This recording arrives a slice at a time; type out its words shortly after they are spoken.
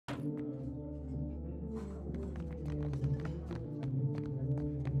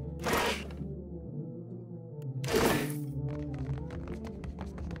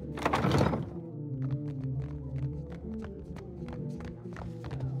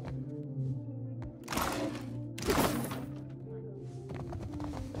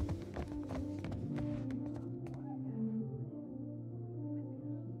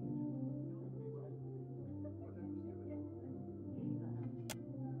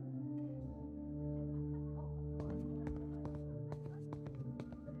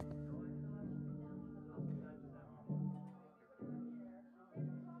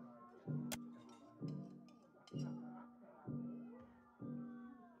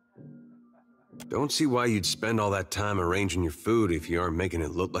Don't see why you'd spend all that time arranging your food if you aren't making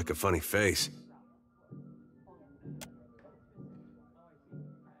it look like a funny face.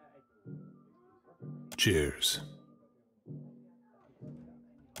 Cheers.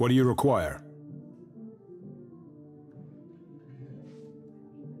 What do you require?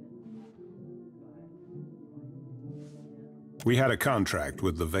 We had a contract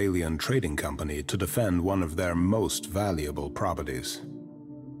with the Valian Trading Company to defend one of their most valuable properties.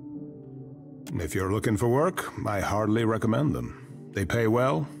 If you're looking for work, I hardly recommend them. They pay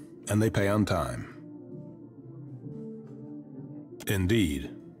well, and they pay on time.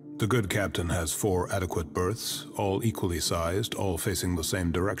 Indeed, the good captain has 4 adequate berths, all equally sized, all facing the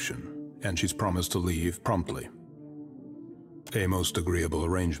same direction, and she's promised to leave promptly. A most agreeable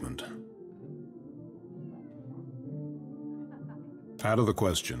arrangement. Out of the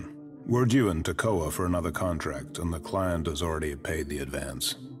question. We're due in Takoa for another contract, and the client has already paid the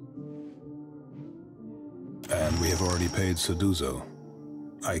advance. And we have already paid Seduzo.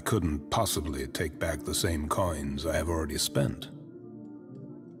 I couldn't possibly take back the same coins I have already spent.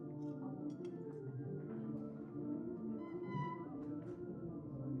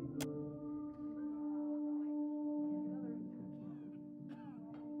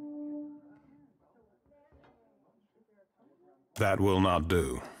 That will not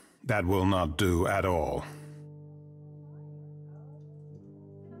do. That will not do at all.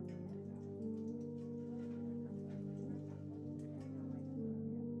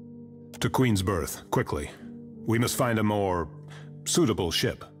 To Queen's Berth, quickly. We must find a more suitable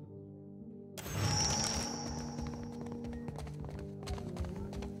ship.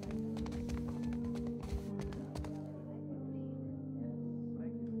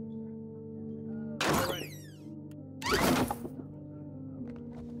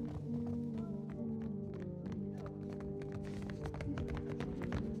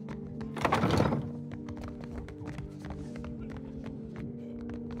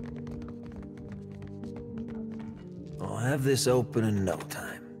 I'll have this open in no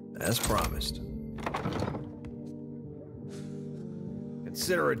time, as promised.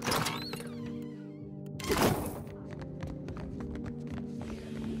 Consider it done.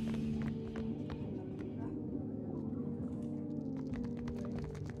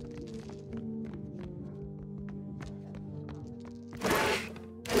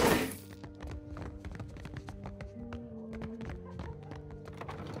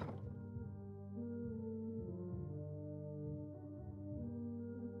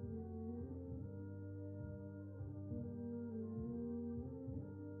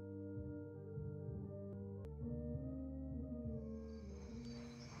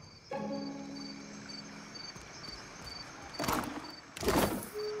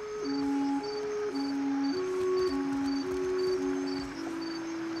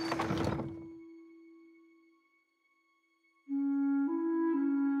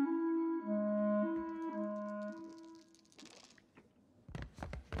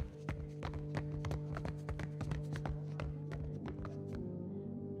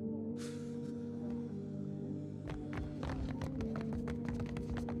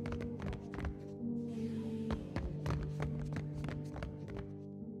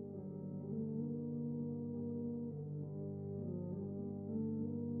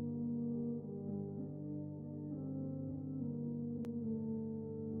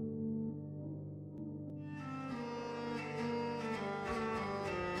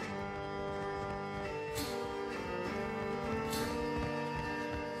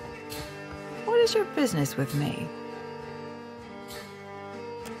 What is your business with me?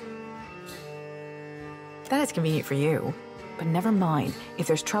 That is convenient for you, but never mind. If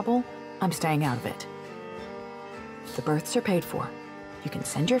there's trouble, I'm staying out of it. The berths are paid for. You can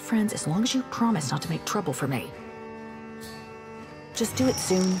send your friends as long as you promise not to make trouble for me. Just do it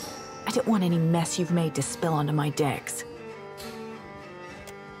soon. I don't want any mess you've made to spill onto my decks.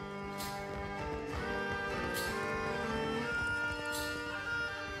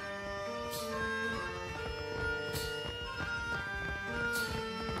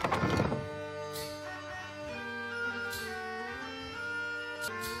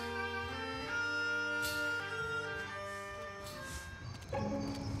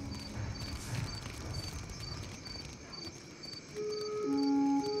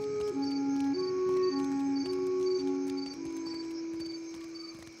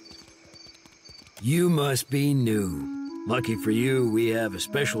 You must be new. Lucky for you, we have a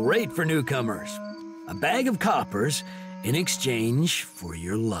special rate for newcomers. A bag of coppers in exchange for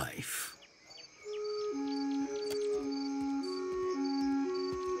your life.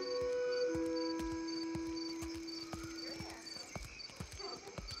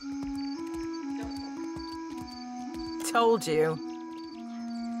 Told you.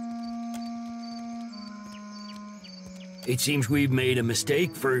 It seems we've made a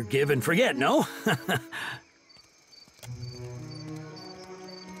mistake. Forgive and forget, no?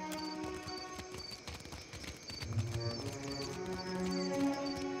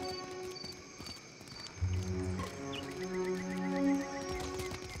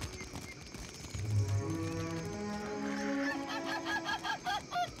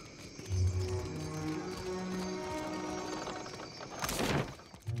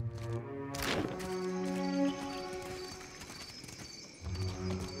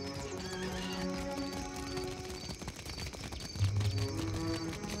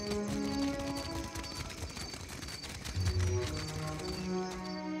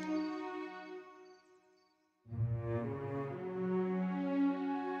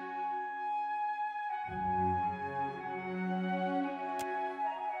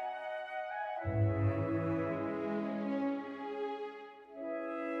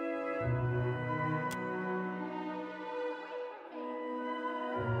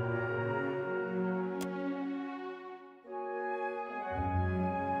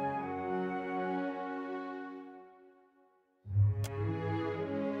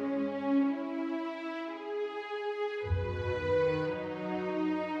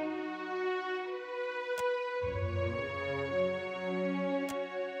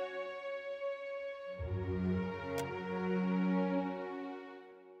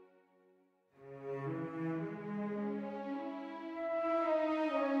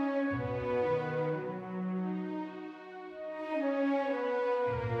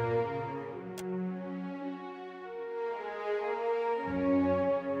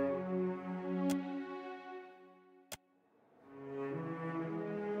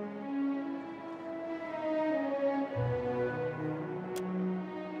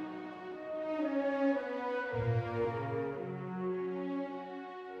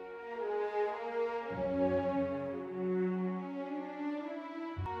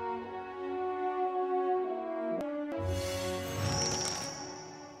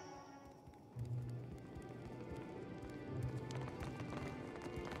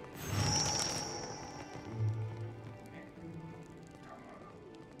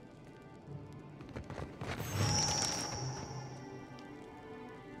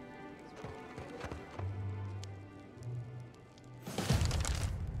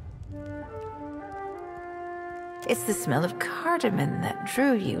 It's the smell of cardamom that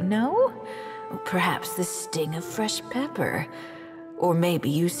drew you, no? Perhaps the sting of fresh pepper. Or maybe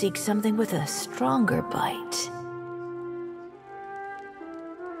you seek something with a stronger bite.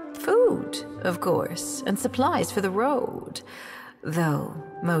 Food, of course, and supplies for the road. Though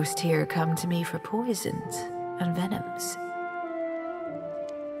most here come to me for poisons and venoms.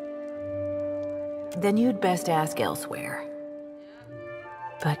 Then you'd best ask elsewhere.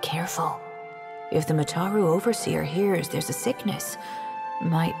 But careful. If the Mataru Overseer hears there's a sickness,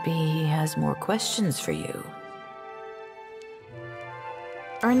 might be he has more questions for you.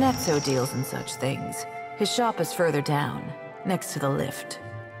 Ernetzo deals in such things. His shop is further down, next to the lift.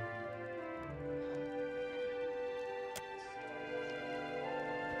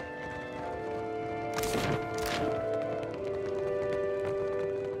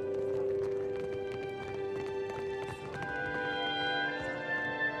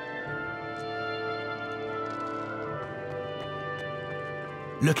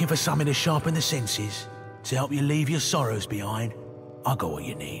 Looking for something to sharpen the senses, to help you leave your sorrows behind? I got what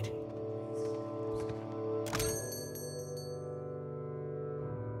you need.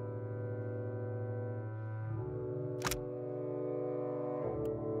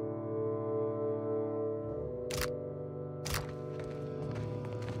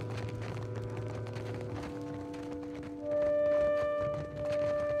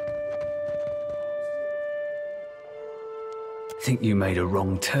 Think you made a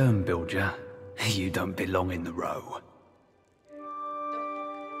wrong turn, Bilger. You don't belong in the row.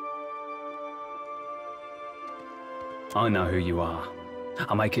 I know who you are.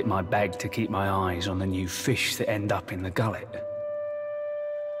 I make it my bag to keep my eyes on the new fish that end up in the gullet.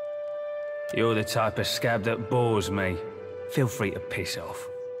 You're the type of scab that bores me. Feel free to piss off.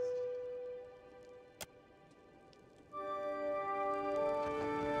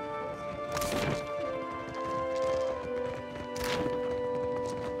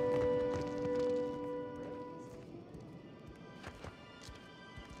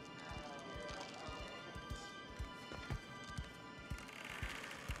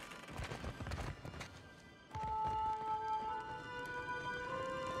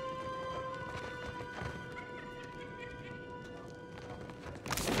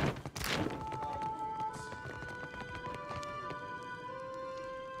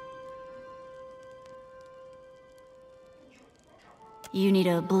 You need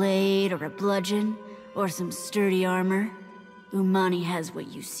a blade or a bludgeon or some sturdy armor? Umani has what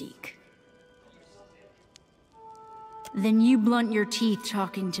you seek. Then you blunt your teeth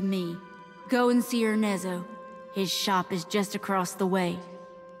talking to me. Go and see Ernezo. His shop is just across the way.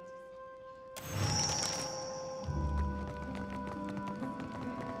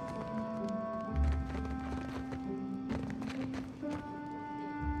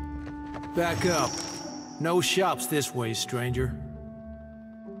 Back up. No shops this way, stranger.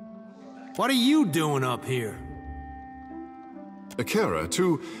 What are you doing up here? Akira,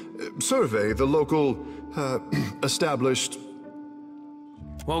 to survey the local, established...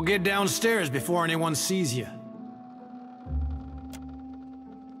 Well, get downstairs before anyone sees you.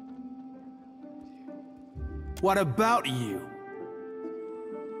 What about you?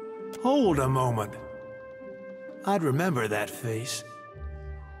 Hold a moment. I'd remember that face.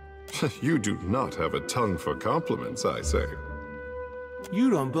 You do not have a tongue for compliments, I say.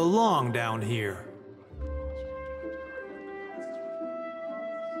 You don't belong down here.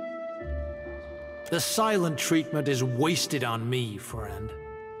 The silent treatment is wasted on me, friend.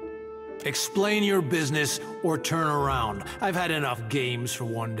 Explain your business or turn around. I've had enough games for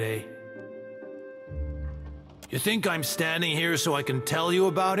one day. You think I'm standing here so I can tell you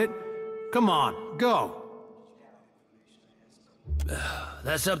about it? Come on, go.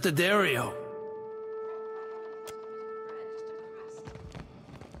 That's up to Dario.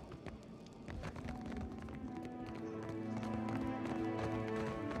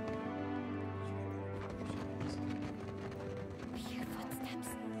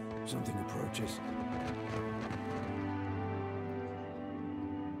 Something approaches.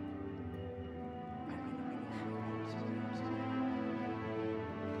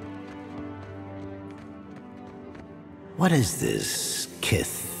 What is this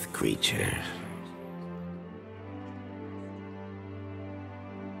Kith creature?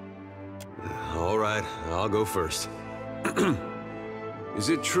 All right, I'll go first. Is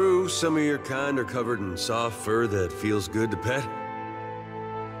it true some of your kind are covered in soft fur that feels good to pet?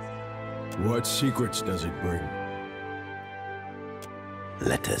 What secrets does it bring?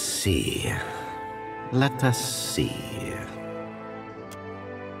 Let us see. Let us see.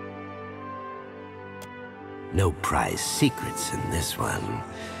 No prize secrets in this one.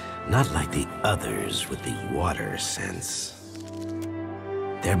 Not like the others with the water sense.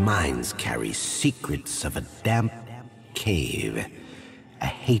 Their minds carry secrets of a damp cave, a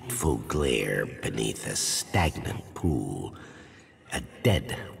hateful glare beneath a stagnant pool, a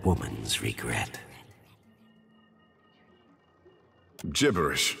dead woman's regret.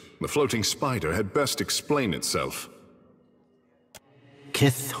 Gibberish. The floating spider had best explain itself.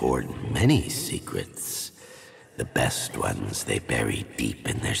 Kith hoard many secrets. The best ones they bury deep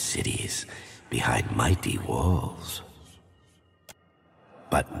in their cities, behind mighty walls.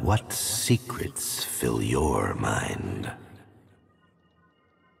 But what secrets fill your mind?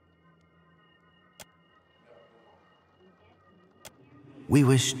 We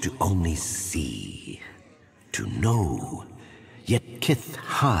wish to only see, to know, yet Kith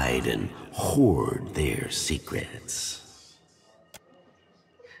hide and hoard their secrets.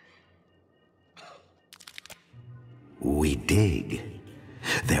 We dig.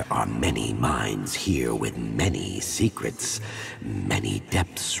 There are many minds here with many secrets, many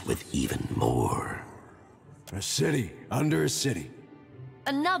depths with even more. A city under a city.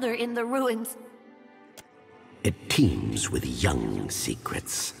 Another in the ruins. It teems with young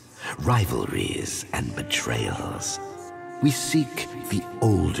secrets, rivalries and betrayals. We seek the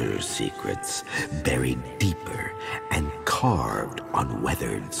older secrets, buried deeper and carved on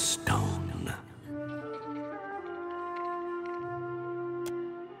weathered stone.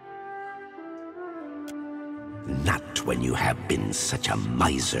 Not when you have been such a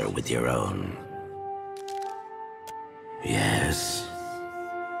miser with your own. Yes.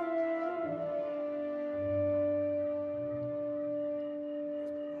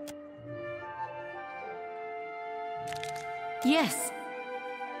 Yes.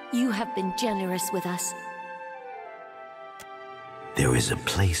 You have been generous with us. There is a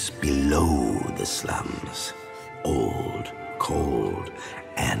place below the slums, old, cold,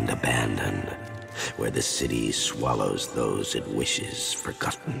 and abandoned, where the city swallows those it wishes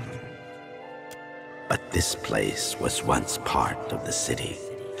forgotten. But this place was once part of the city.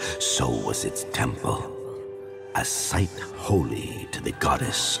 So was its temple, a site holy to the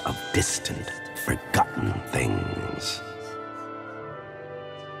goddess of distant, forgotten things.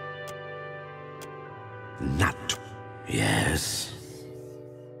 Not... yes.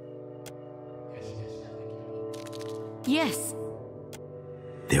 Yes.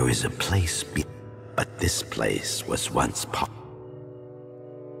 There is a place but this place was once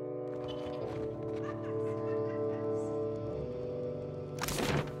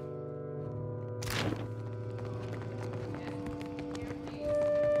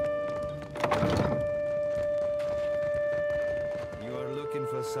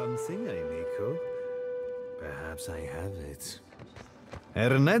something, Amico? Perhaps I have it.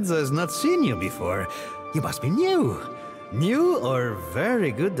 Ernezzo has not seen you before. You must be new. New or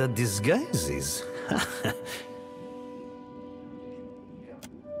very good at disguises.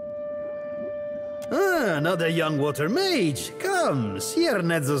 Another young water mage. Come, see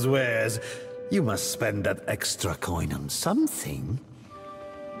Ernezzo's wares. You must spend that extra coin on something.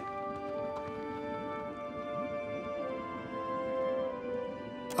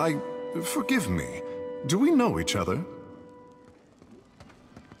 Forgive me. Do we know each other?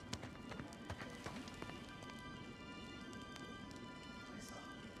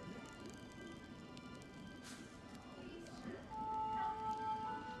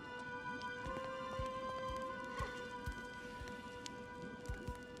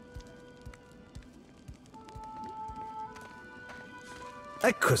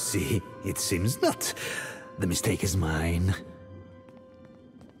 Così, it seems not. The mistake is mine.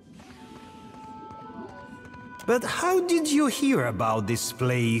 But how did you hear about this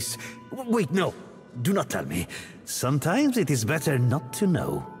place? Wait, no. Do not tell me. Sometimes it is better not to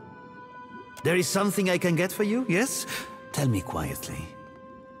know. There is something I can get for you, yes? Tell me quietly.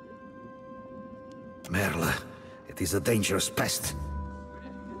 Merle, it is a dangerous pest.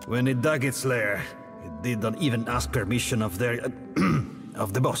 When it dug its lair, it did not even ask permission of their...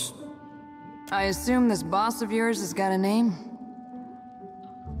 of the boss. I assume this boss of yours has got a name?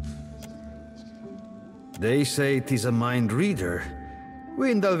 They say it is a mind reader.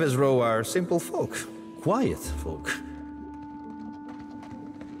 We in Delves Row are simple folk. Quiet folk.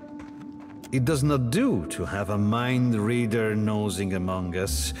 It does not do to have a mind reader nosing among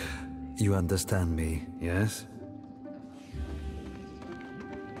us. You understand me, yes?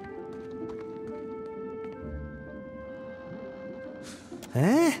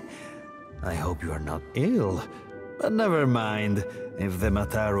 Eh? I hope you are not ill. But never mind. If the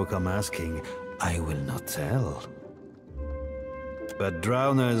Mataru come asking, I will not tell. But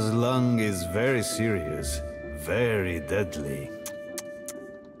Drowner's lung is very serious. Very deadly.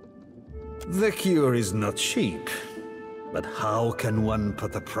 The cure is not cheap. But how can one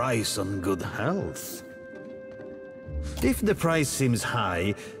put a price on good health? If the price seems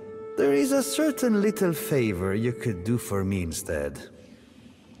high, there is a certain little favor you could do for me instead.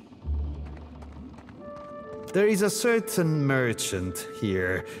 There is a certain merchant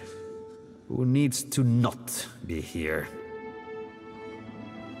here who needs to not be here.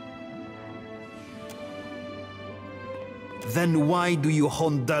 Then why do you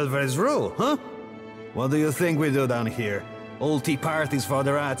haunt Delves Row, huh? What do you think we do down here? Old tea parties for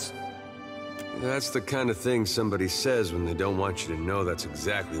the rats? That's the kind of thing somebody says when they don't want you to know that's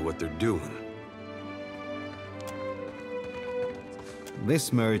exactly what they're doing.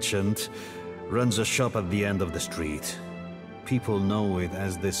 This merchant runs a shop at the end of the street. People know it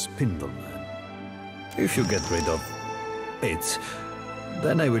as the Spindleman. If you get rid of it,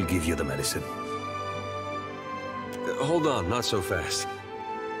 then I will give you the medicine. Hold on, not so fast.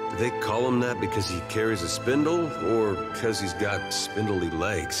 Do they call him that because he carries a spindle, or because he's got spindly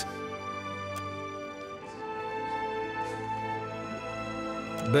legs?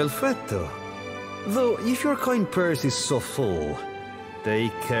 Belfetto. Though, if your coin purse is so full,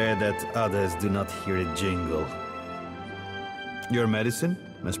 take care that others do not hear it jingle. Your medicine,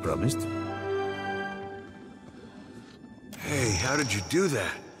 as promised. Hey, how did you do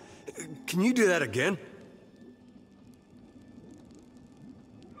that? Can you do that again?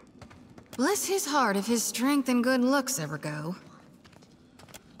 Bless his heart if his strength and good looks ever go.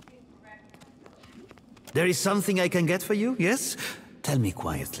 There is something I can get for you, yes? Tell me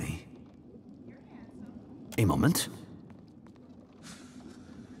quietly. A moment.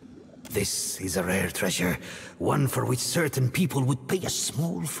 This is a rare treasure, one for which certain people would pay a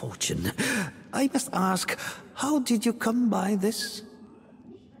small fortune. I must ask, how did you come by this?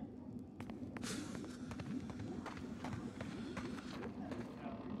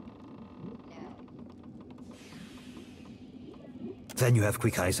 Then you have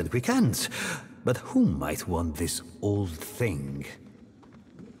quick eyes and quick hands. But who might want this old thing?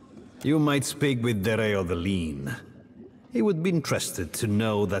 You might speak with Dereo the Lean. He would be interested to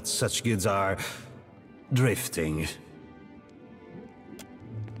know that such goods are drifting.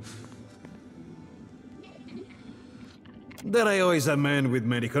 Dereo is a man with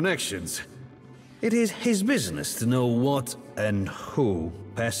many connections. It is his business to know what and who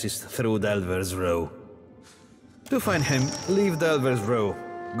passes through Delves Row. To find him, leave Delves Row,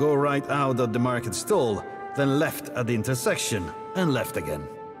 go right out of the market stall, then left at the intersection, and left again.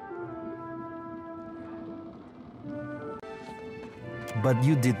 But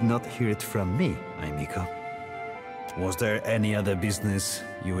you did not hear it from me, Amico. Was there any other business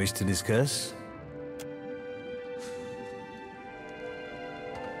you wish to discuss?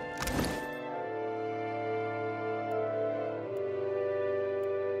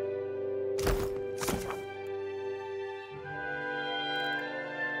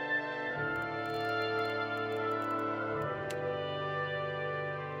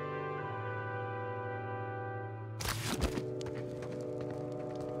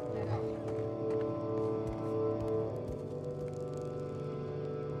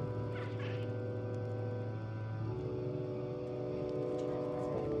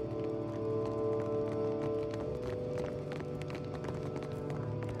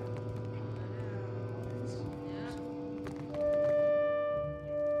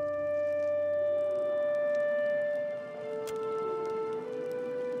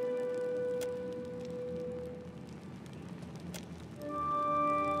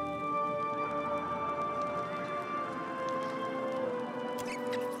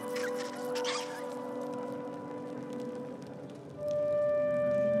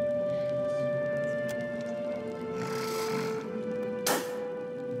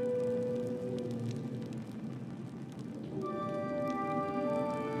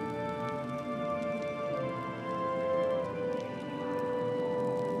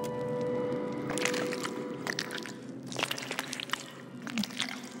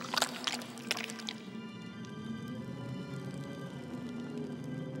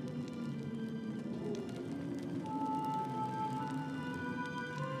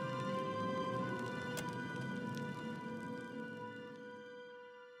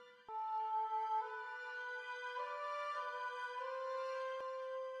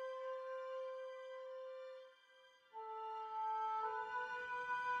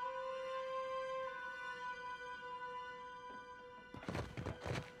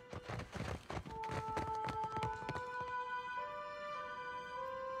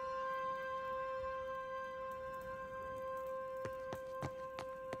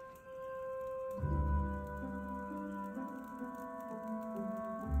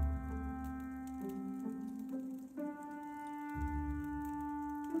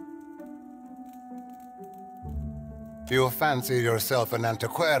 You fancy yourself an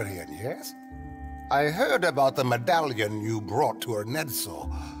antiquarian, yes? I heard about the medallion you brought to Ernezzo.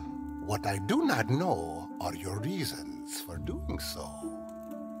 What I do not know are your reasons for doing so.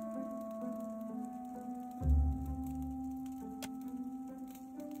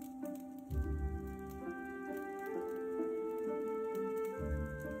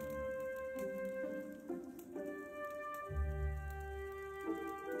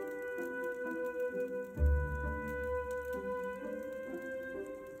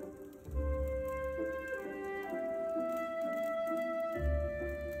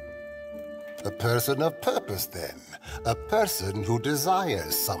 A person of purpose, then. A person who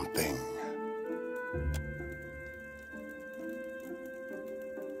desires something.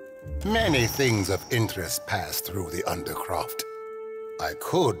 Many things of interest pass through the Undercroft. I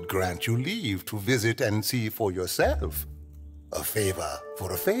could grant you leave to visit and see for yourself. A favor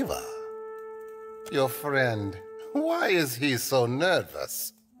for a favor. Your friend, why is he so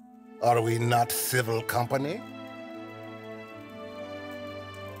nervous? Are we not civil company?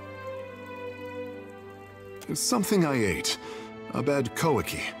 Something I ate. A bad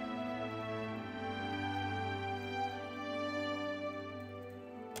koiki.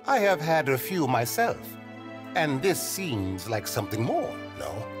 I have had a few myself, and this seems like something more,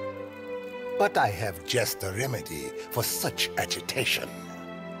 no? But I have just a remedy for such agitation.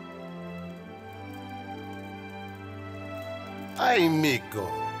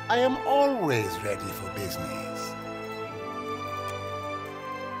 Amigo, I am always ready for business.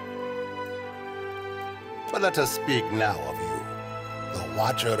 But let us speak now of you, the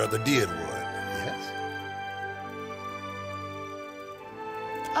Watcher of the Deerwood, yes?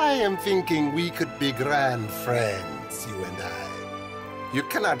 I am thinking we could be grand friends, you and I. You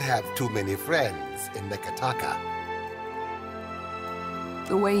cannot have too many friends in Nekataka.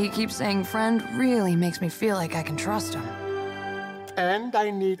 The way he keeps saying friend really makes me feel like I can trust him. And I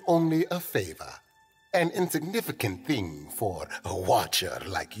need only a favor. An insignificant thing for a Watcher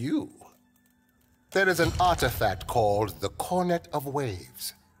like you. There is an artifact called the Cornet of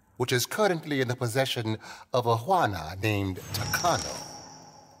Waves, which is currently in the possession of a Huana named Takano.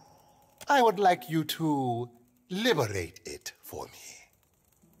 I would like you to liberate it for me.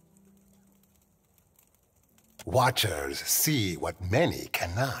 Watchers see what many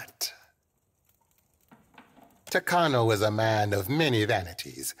cannot. Takano is a man of many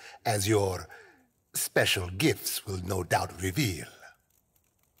vanities, as your special gifts will no doubt reveal.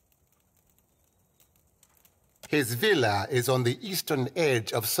 His villa is on the eastern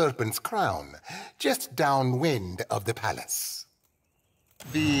edge of Serpent's Crown, just downwind of the palace.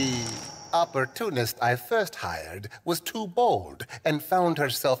 The opportunist I first hired was too bold and found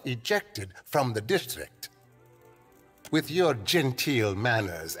herself ejected from the district. With your genteel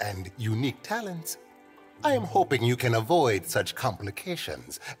manners and unique talents, I am hoping you can avoid such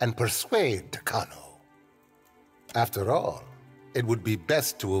complications and persuade Takano. After all, it would be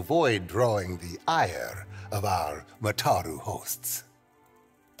best to avoid drawing the ire of our Mataru hosts.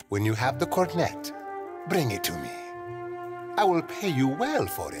 When you have the cornet, bring it to me. I will pay you well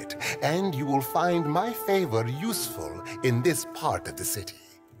for it, and you will find my favor useful in this part of the city.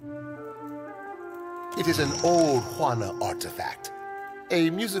 It is an old Juana artifact, a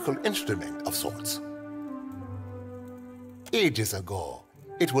musical instrument of sorts. Ages ago,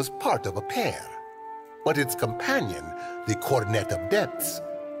 it was part of a pair, but its companion, the Cornet of Depths,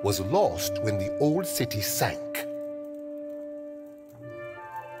 was lost when the old city sank.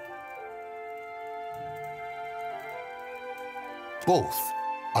 Both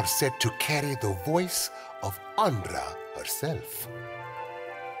are said to carry the voice of Andra herself.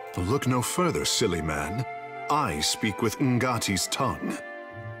 Look no further, silly man. I speak with Ngati's tongue.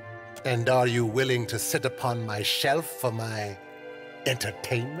 And are you willing to sit upon my shelf for my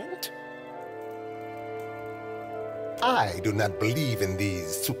entertainment? I do not believe in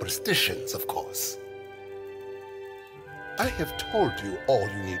these superstitions, of course. I have told you all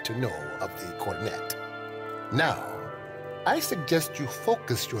you need to know of the cornet. Now, I suggest you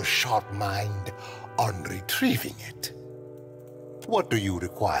focus your sharp mind on retrieving it. What do you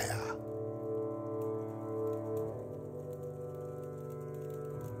require?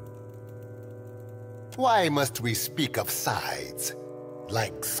 Why must we speak of sides,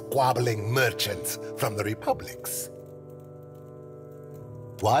 like squabbling merchants from the republics?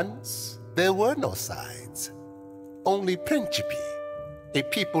 Once, there were no sides, only principi, a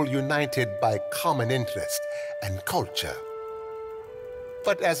people united by common interest and culture.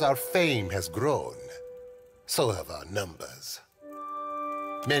 But as our fame has grown, so have our numbers.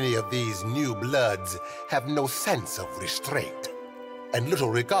 Many of these new bloods have no sense of restraint and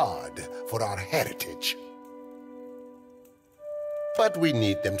little regard for our heritage. But we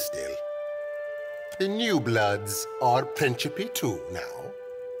need them still. The new bloods are principi too now,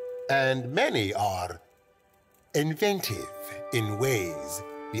 and many are inventive in ways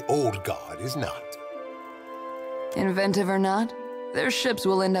the old guard is not. Inventive or not, their ships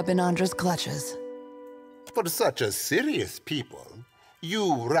will end up in Andra's clutches. For such a serious people, you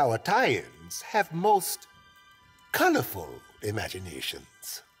Rauataians have most colorful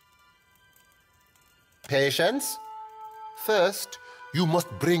imaginations. Patience? First, you must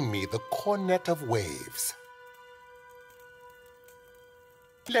bring me the Cornet of Waves.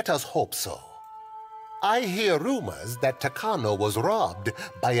 Let us hope so. I hear rumors that Takano was robbed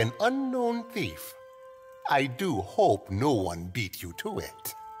by an unknown thief. I do hope no one beat you to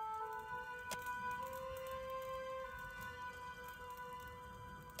it.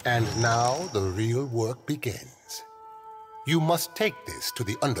 And now the real work begins. You must take this to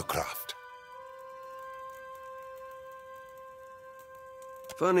the Undercroft.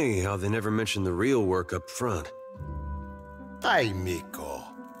 Funny how they never mention the real work up front. Ay, Miko.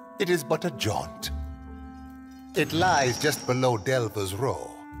 It is but a jaunt. It lies just below Delver's Row.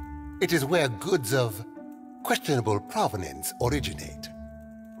 It is where goods of questionable provenance originate.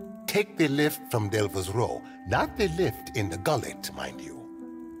 Take the lift from Delver's Row, not the lift in the gullet, mind you.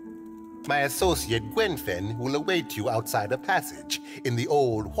 My associate Gwenfen will await you outside a passage in the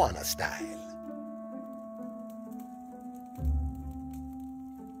old Juana style.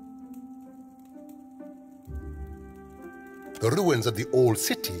 The ruins of the old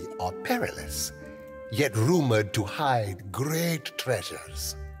city are perilous, yet rumored to hide great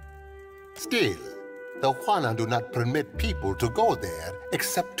treasures. Still, the Juana do not permit people to go there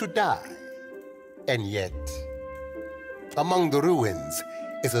except to die. And yet, among the ruins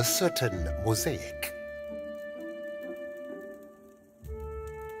is a certain mosaic.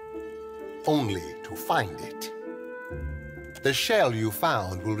 Only to find it. The shell you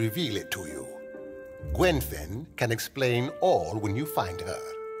found will reveal it to you. Gwenfen can explain all when you find her.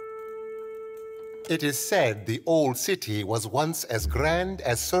 It is said the old city was once as grand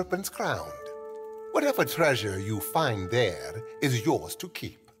as Serpent's Crown. Whatever treasure you find there is yours to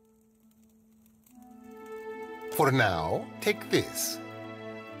keep. For now, take this.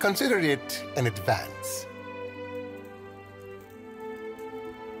 Consider it an advance.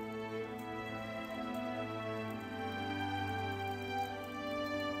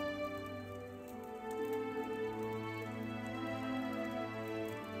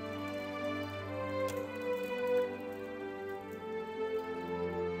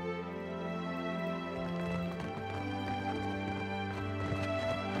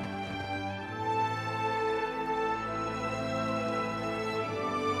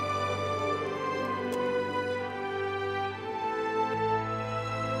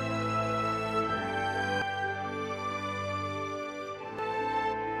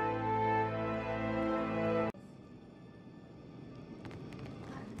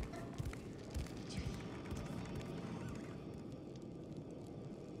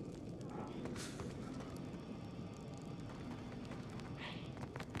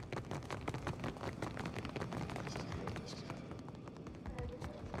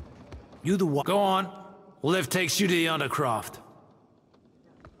 You the one. Go on. Lift takes you to the Undercroft.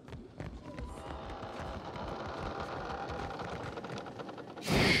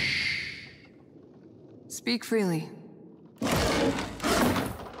 Speak freely.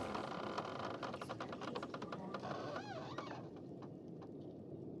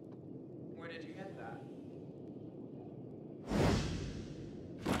 Where did you get that?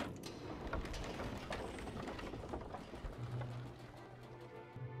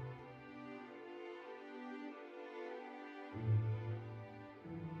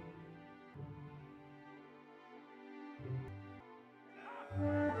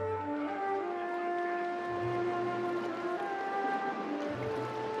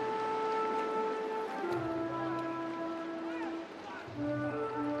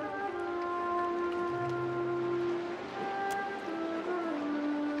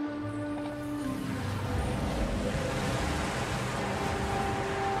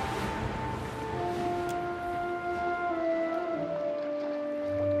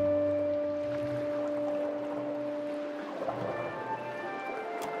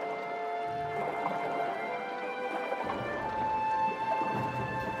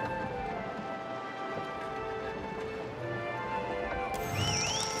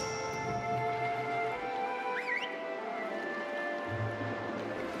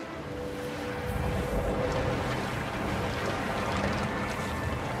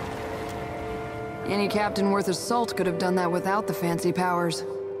 Any captain worth his salt could have done that without the fancy powers.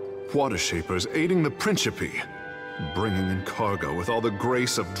 Water shapers aiding the Principe, bringing in cargo with all the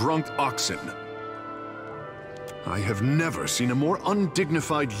grace of drunk oxen. I have never seen a more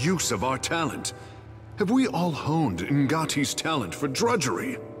undignified use of our talent. Have we all honed Ngati's talent for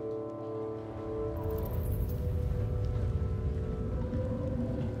drudgery?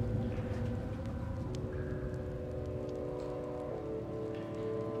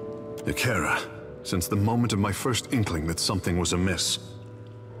 Ikera, since the moment of my first inkling that something was amiss.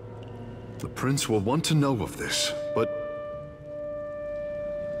 The prince will want to know of this, but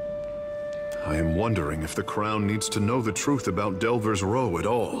I am wondering if the crown needs to know the truth about Delver's Row at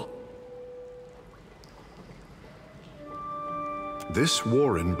all. This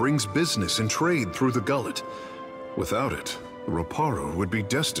warren brings business and trade through the gullet. Without it, Roparu would be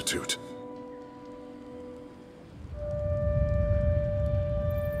destitute.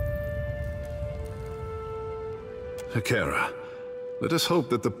 Ikera, let us hope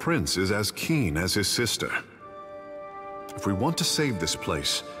that the prince is as keen as his sister. If we want to save this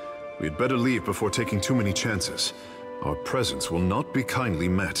place, we had better leave before taking too many chances. Our presence will not be kindly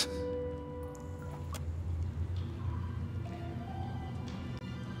met.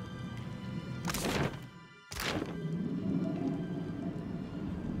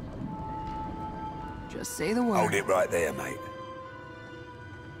 Just say the word. Hold it right there, mate.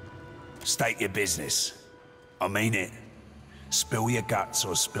 State your business. I mean it. Spill your guts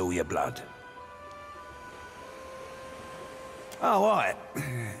or spill your blood. Oh, right.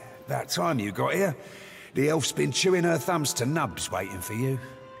 About time you got here. The elf's been chewing her thumbs to nubs waiting for you.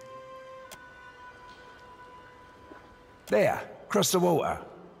 There, across the water.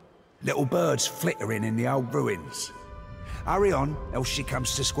 Little birds flittering in the old ruins. Hurry on, else she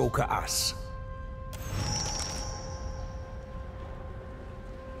comes to squawk at us.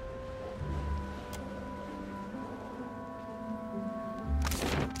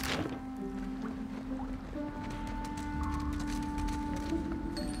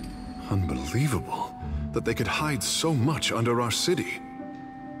 Unbelievable that they could hide so much under our city.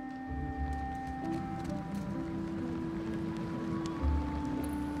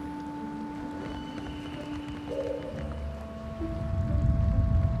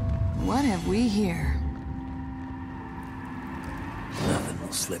 What have we here? Nothing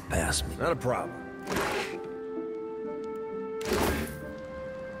will slip past me. Not a problem.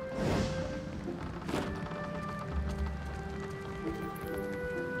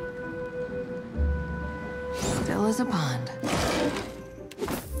 Still as a pond.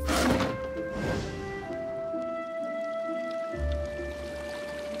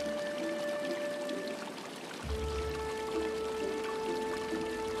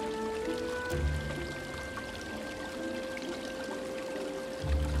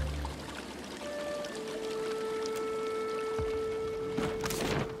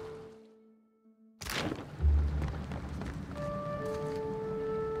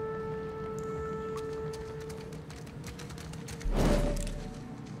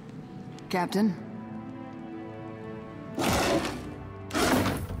 Captain?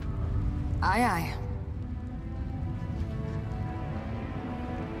 Aye, aye.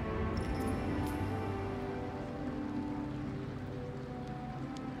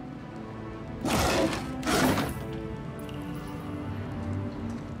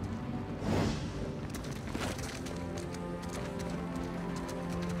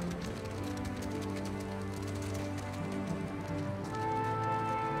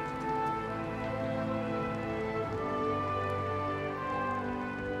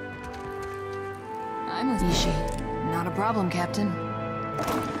 I'm with Ishi. Not a problem, Captain.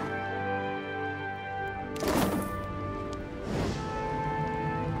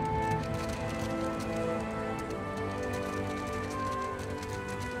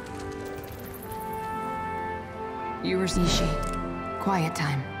 Yours, Ishi. Quiet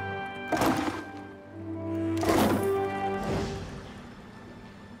time.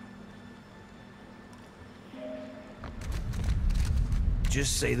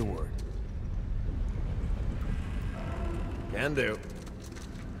 Just say the word. Can do.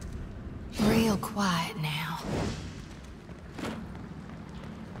 Real quiet now.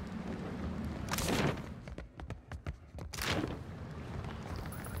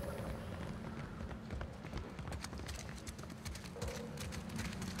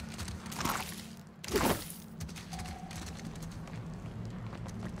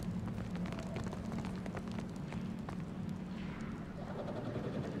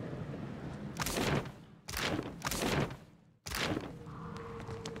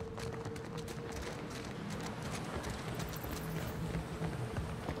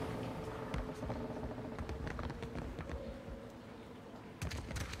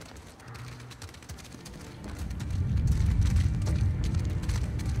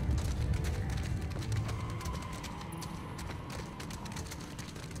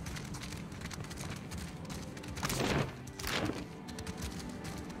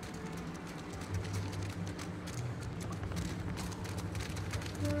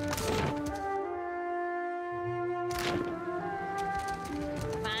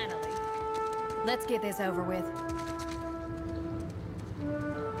 Let's get this over with.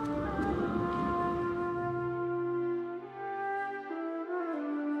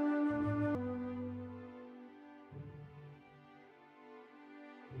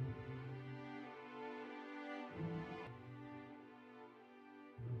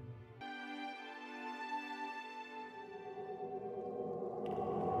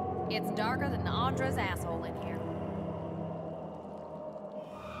 It's darker than Audra's asshole in here.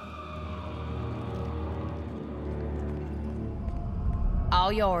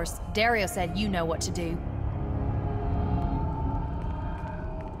 All yours. Dario said you know what to do.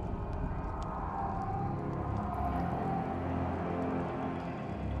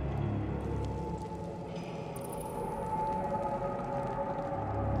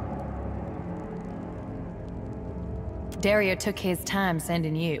 Dario took his time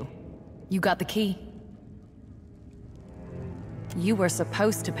sending you. You got the key. You were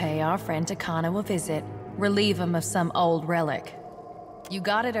supposed to pay our friend Takano a visit, relieve him of some old relic. You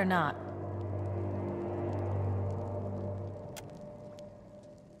got it or not?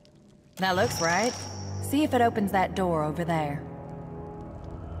 That looks right. See if it opens that door over there.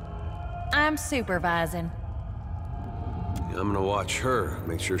 I'm supervising. I'm gonna watch her,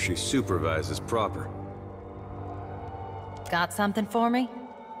 make sure she supervises proper. Got something for me?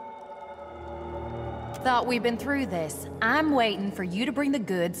 Thought we'd been through this. I'm waiting for you to bring the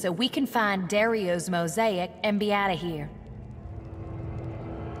goods so we can find Dario's mosaic and be out of here.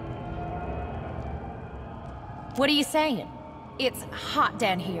 What are you saying? It's hot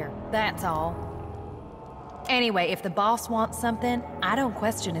down here, that's all. Anyway, if the boss wants something, I don't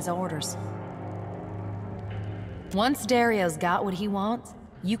question his orders. Once Dario's got what he wants,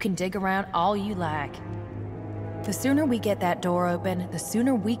 you can dig around all you like. The sooner we get that door open, the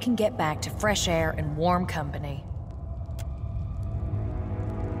sooner we can get back to fresh air and warm company.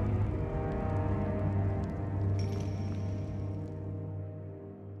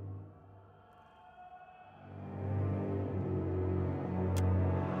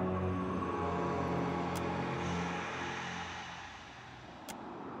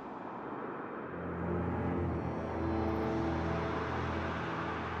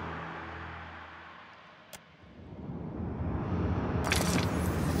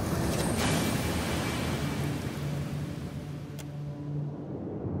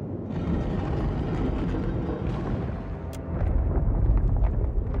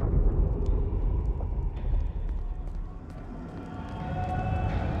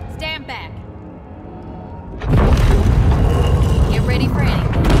 Stand back. Get ready for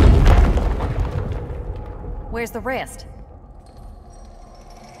anything. Where's the rest?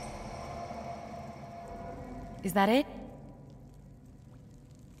 Is that it?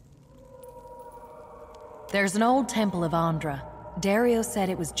 There's an old temple of Andra. Dario said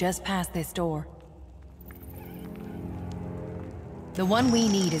it was just past this door. The one we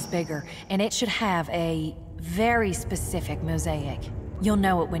need is bigger, and it should have a very specific mosaic. You'll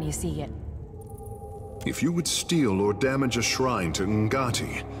know it when you see it. If you would steal or damage a shrine to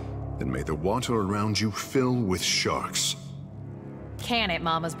Ngati, then may the water around you fill with sharks. Can it,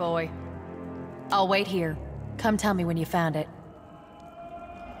 Mama's boy? I'll wait here. Come tell me when you found it.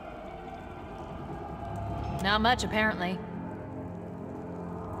 Not much, apparently.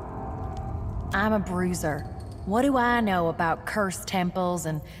 I'm a bruiser. What do I know about cursed temples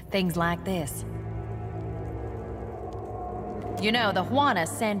and things like this? You know, the Juana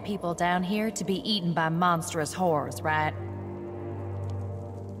send people down here to be eaten by monstrous horrors, right?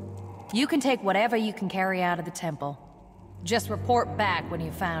 You can take whatever you can carry out of the temple. Just report back when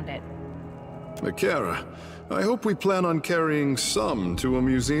you found it. Makara, I hope we plan on carrying some to a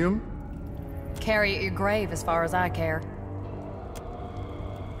museum? Carry at your grave as far as I care.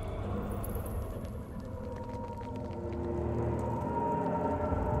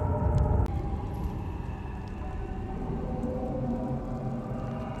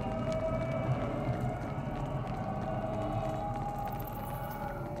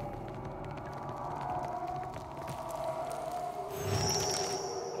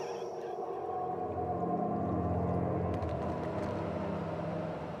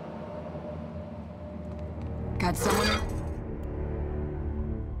 Got someone?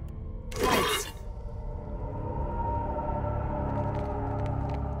 Lights.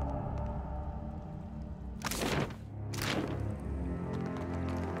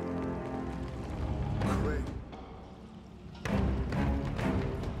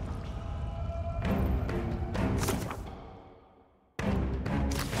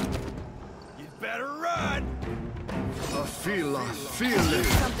 You better run! I feel it.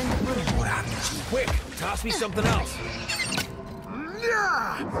 What happened? Quick, toss me something else.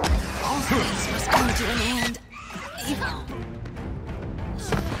 All things must come to an end. Evil.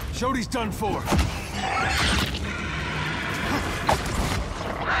 Jody's done for.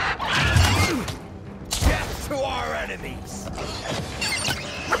 Death to our enemies.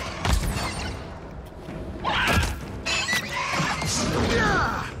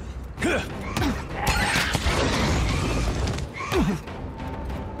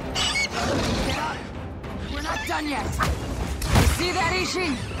 We're not done yet. You see that,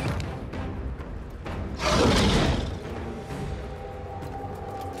 Ishin?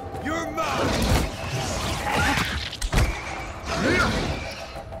 You're mine.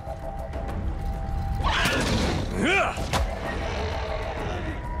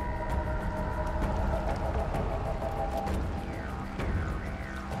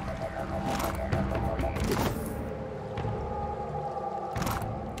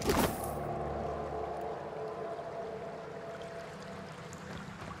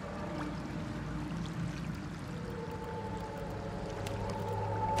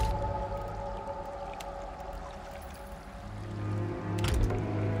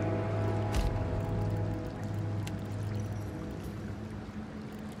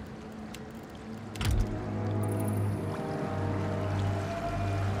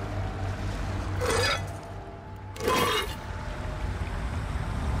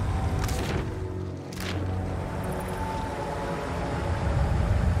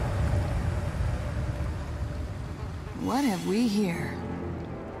 What have we here?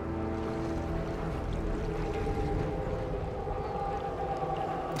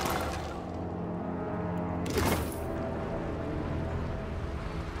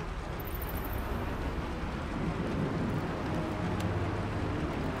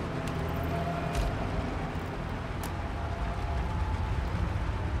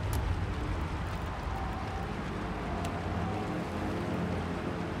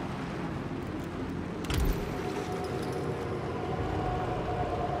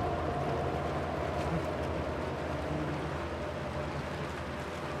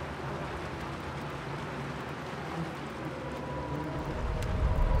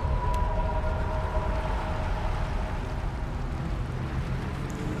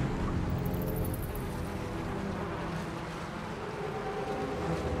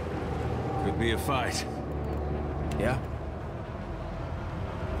 Could be a fight. Yeah?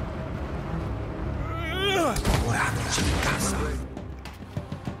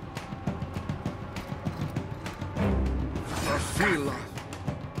 I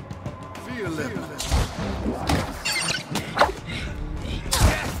feel it.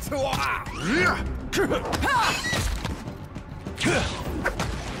 Death to our...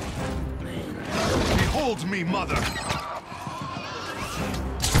 Behold me, mother!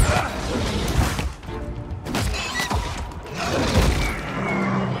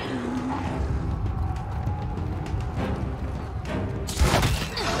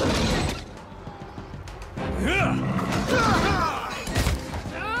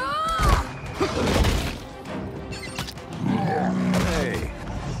 Hey,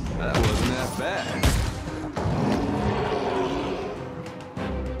 that wasn't that bad.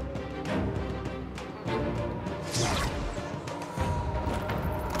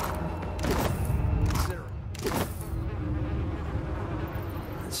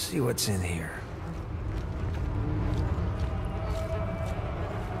 see what's in here.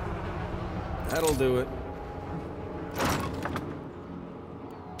 That'll do it.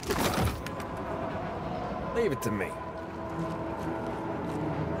 Leave it to me.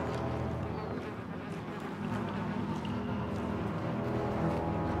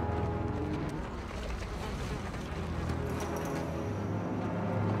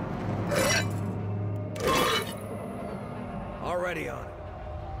 Already on it.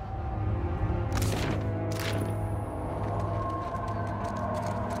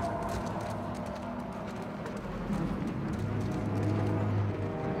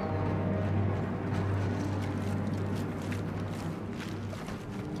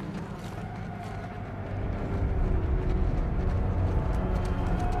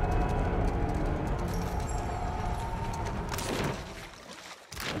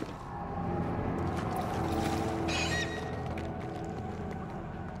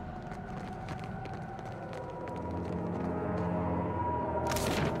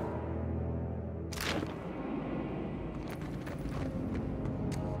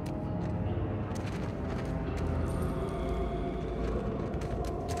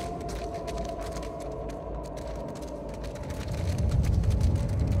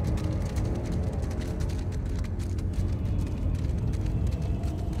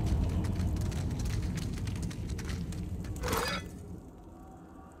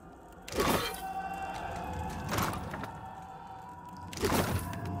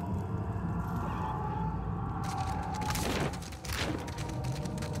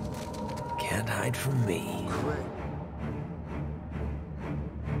 Can't hide from me.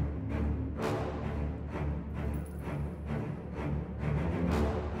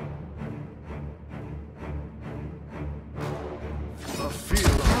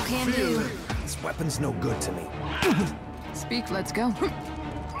 How can you? This weapon's no good to me. Speak, let's go.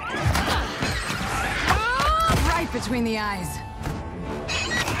 Right between the eyes.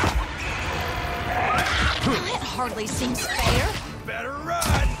 It hardly seems fair. Better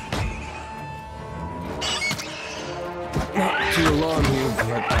run! Not to alarm you,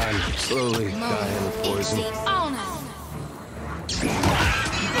 but I'm slowly dying of poison. On us.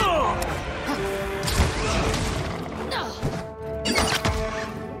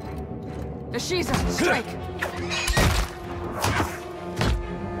 Ashiza, strike!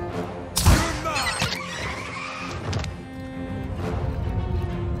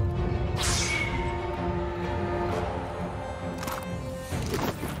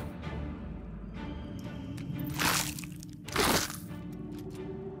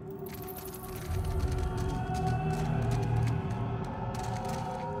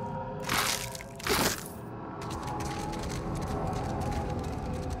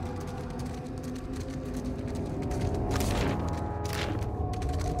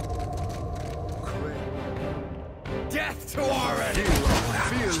 Death to our enemy!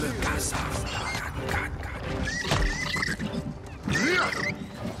 Feel it.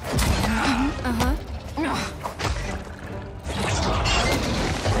 Uh-huh.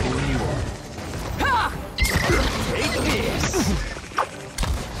 Ready when you are. Take this!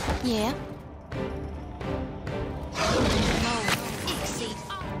 Yeah.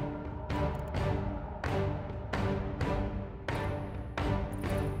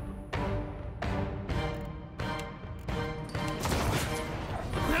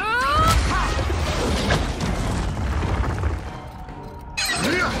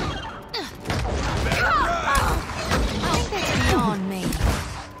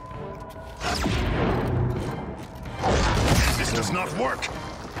 This does not work.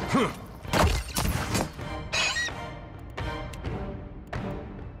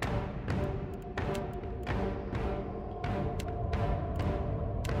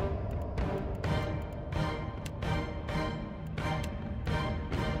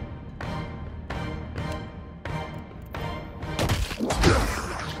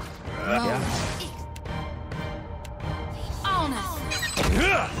 On us.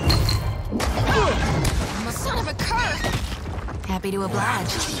 I'm a son of a cur. Happy to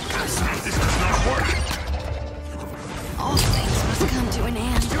oblige. This does not work. All things must come to an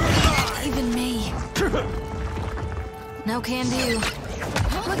end. Even me. No can do.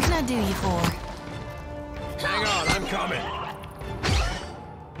 What can I do you for? Hang on, I'm coming.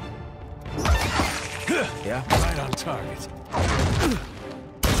 Yeah, right on target.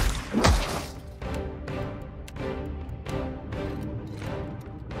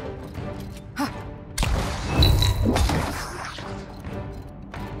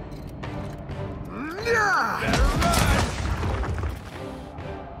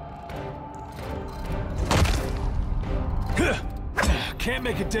 can't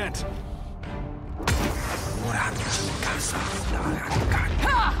make a dent.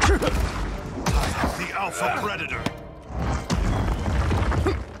 The Alpha Predator.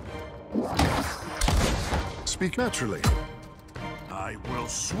 Speak naturally. I will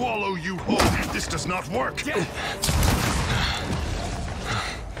swallow you whole. This does not work.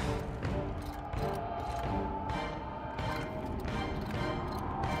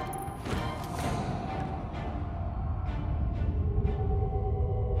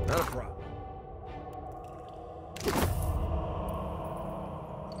 Not a problem.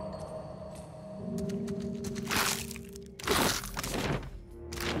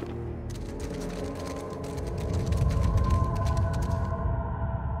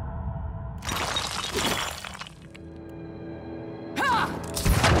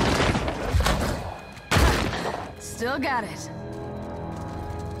 Still got it.